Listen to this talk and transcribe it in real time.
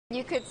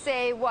You could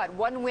say, what,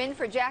 one win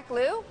for Jack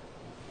Liu?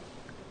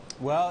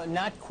 Well,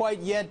 not quite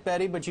yet,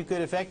 Betty, but you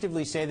could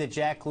effectively say that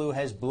Jack Liu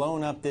has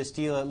blown up this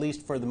deal, at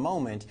least for the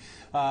moment.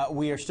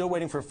 We are still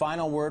waiting for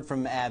final word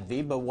from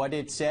AbbVie, but what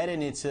it said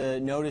in its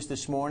notice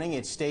this morning,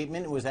 its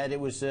statement, was that it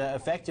was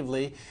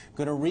effectively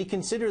going to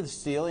reconsider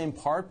this deal, in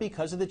part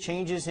because of the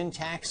changes in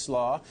tax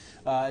law,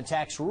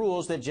 tax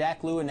rules that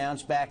Jack Liu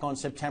announced back on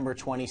September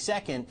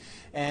 22nd.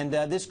 And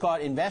this caught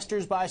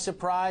investors by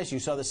surprise. You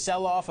saw the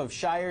sell-off of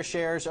Shire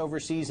shares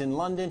overseas in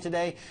London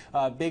today,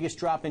 biggest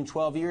drop in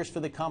 12 years for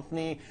the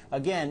company.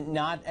 Again,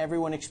 not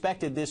everyone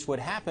expected this would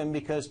happen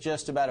because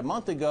just about a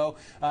month ago,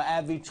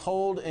 AbbVie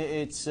told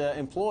its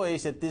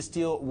employees that this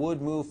deal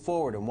would move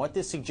forward. And what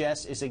this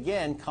suggests is,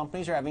 again,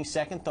 companies are having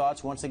second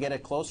thoughts once they get a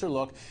closer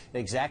look at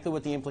exactly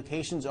what the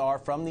implications are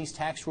from these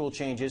tax rule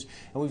changes.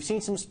 And we've seen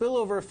some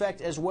spillover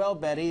effect as well,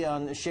 Betty,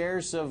 on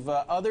shares of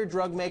other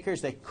drug makers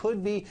that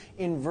could be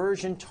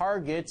inversion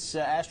targets.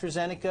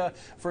 AstraZeneca,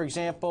 for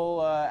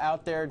example,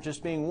 out there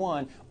just being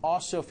one,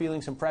 also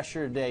feeling some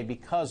pressure today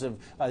because of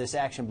this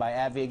action by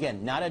AbbVie.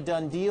 Again, not a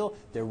done deal.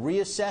 They're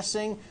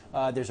reassessing.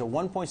 There's a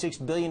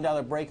 $1.6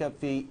 billion breakup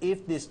fee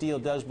if this deal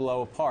does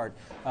blow apart.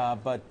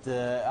 But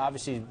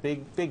obviously,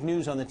 big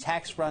news on the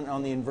tax front,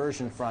 on the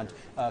inversion front,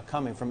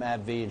 coming from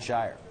AbbVie and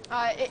Shire.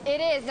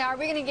 It is. Now, are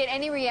we going to get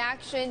any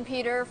reaction,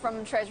 Peter,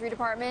 from Treasury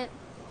Department?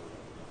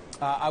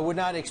 I would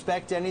not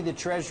expect any. The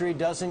Treasury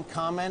doesn't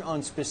comment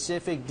on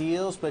specific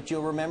deals, but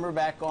you'll remember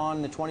back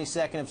on the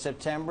 22nd of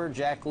September,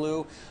 Jack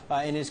Liu,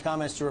 in his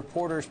comments to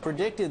reporters,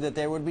 predicted that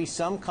there would be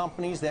some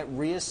companies that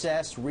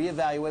reassess,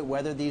 reevaluate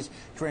whether these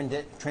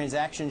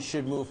transactions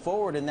should move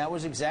forward, and that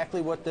was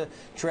exactly what the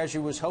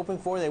Treasury was hoping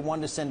for. They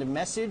wanted to send a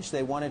message.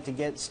 They wanted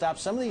to stop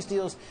some of these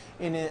deals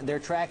in their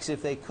tracks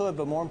if they could,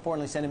 but more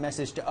importantly, send a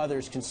message to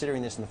others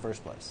considering this in the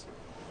first place.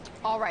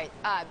 All right.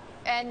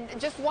 And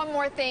just one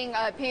more thing,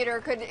 Peter,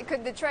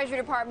 could the Treasury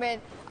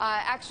Department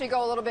actually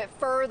go a little bit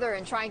further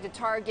in trying to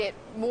target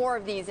more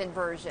of these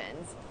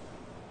inversions?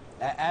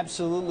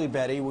 Absolutely,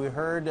 Betty. We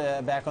heard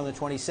back on the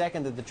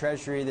 22nd that the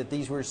Treasury, that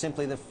these were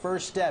simply the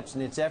first steps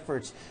in its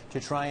efforts to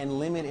try and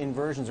limit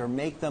inversions or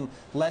make them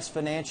less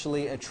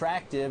financially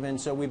attractive. And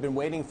so we've been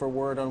waiting for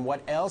word on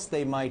what else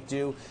they might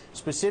do.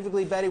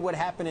 Specifically, Betty, what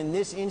happened in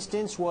this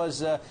instance was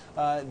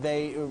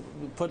they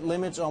put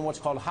limits on what's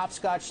called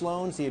hopscotch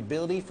loans, the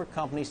ability for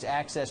companies to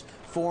access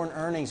foreign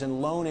earnings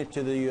and loan it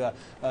to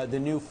the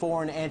new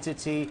foreign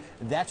entity.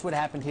 That's what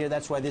happened here.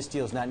 That's why this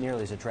deal is not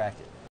nearly as attractive.